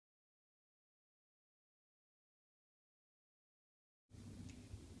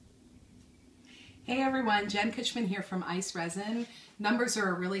Hey everyone, Jen Cushman here from ICE Resin. Numbers are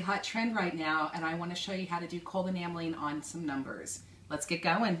a really hot trend right now, and I want to show you how to do cold enameling on some numbers. Let's get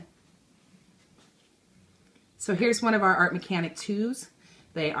going. So here's one of our Art Mechanic 2s.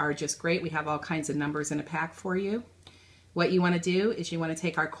 They are just great. We have all kinds of numbers in a pack for you. What you want to do is you want to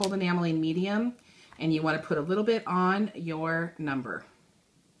take our cold enameling medium and you want to put a little bit on your number.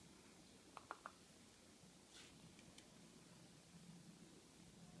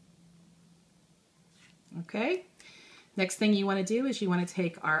 Okay, next thing you want to do is you want to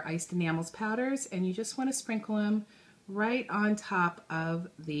take our ICED Enamels powders and you just want to sprinkle them right on top of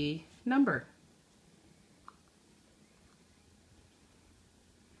the number.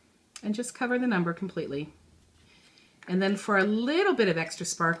 And just cover the number completely. And then for a little bit of extra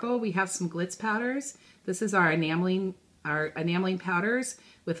sparkle, we have some glitz powders. This is our enameling powders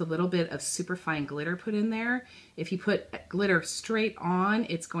with a little bit of superfine glitter put in there. If you put glitter straight on,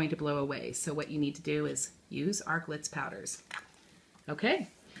 it's going to blow away. So what you need to do is use our glitz powders. Okay,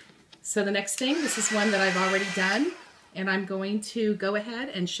 so the next thing, this is one that I've already done, and I'm going to go ahead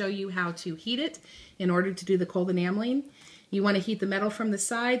and show you how to heat it in order to do the cold enameling. You want to heat the metal from the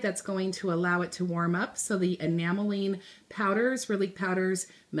side. That's going to allow it to warm up so the enameling powders, relique powders,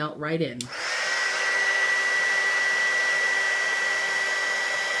 melt right in.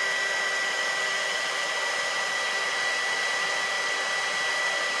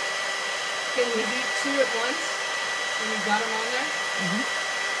 Can you heat two at once when you got them on there?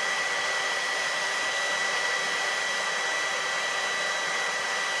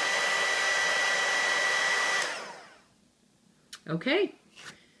 Okay.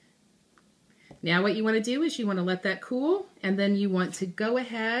 Now what you want to do is you want to let that cool, and then you want to go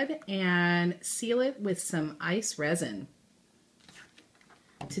ahead and seal it with some ICE resin.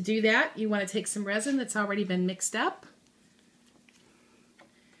 To do that, you want to take some resin that's already been mixed up.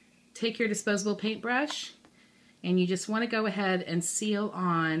 Take your disposable paintbrush and you just want to go ahead and seal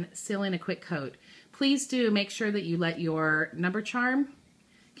in a quick coat. Please do make sure that you let your number charm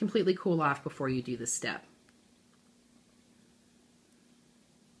completely cool off before you do this step.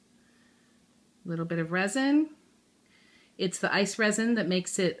 A little bit of resin. It's the ICE resin that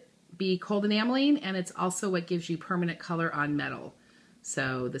makes it be cold enameling, and it's also what gives you permanent color on metal.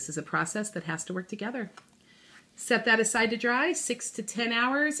 So this is a process that has to work together. Set that aside to dry, 6 to 10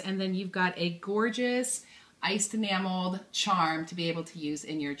 hours, and then you've got a gorgeous iced enameled charm to be able to use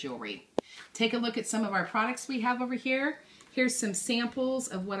in your jewelry. Take a look at some of our products we have over here. Here's some samples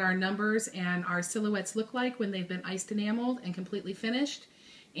of what our numbers and our silhouettes look like when they've been iced enameled and completely finished,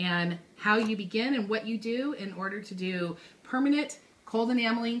 and how you begin and what you do in order to do permanent cold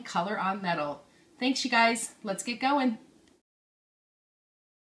enameling color on metal. Thanks, you guys. Let's get going.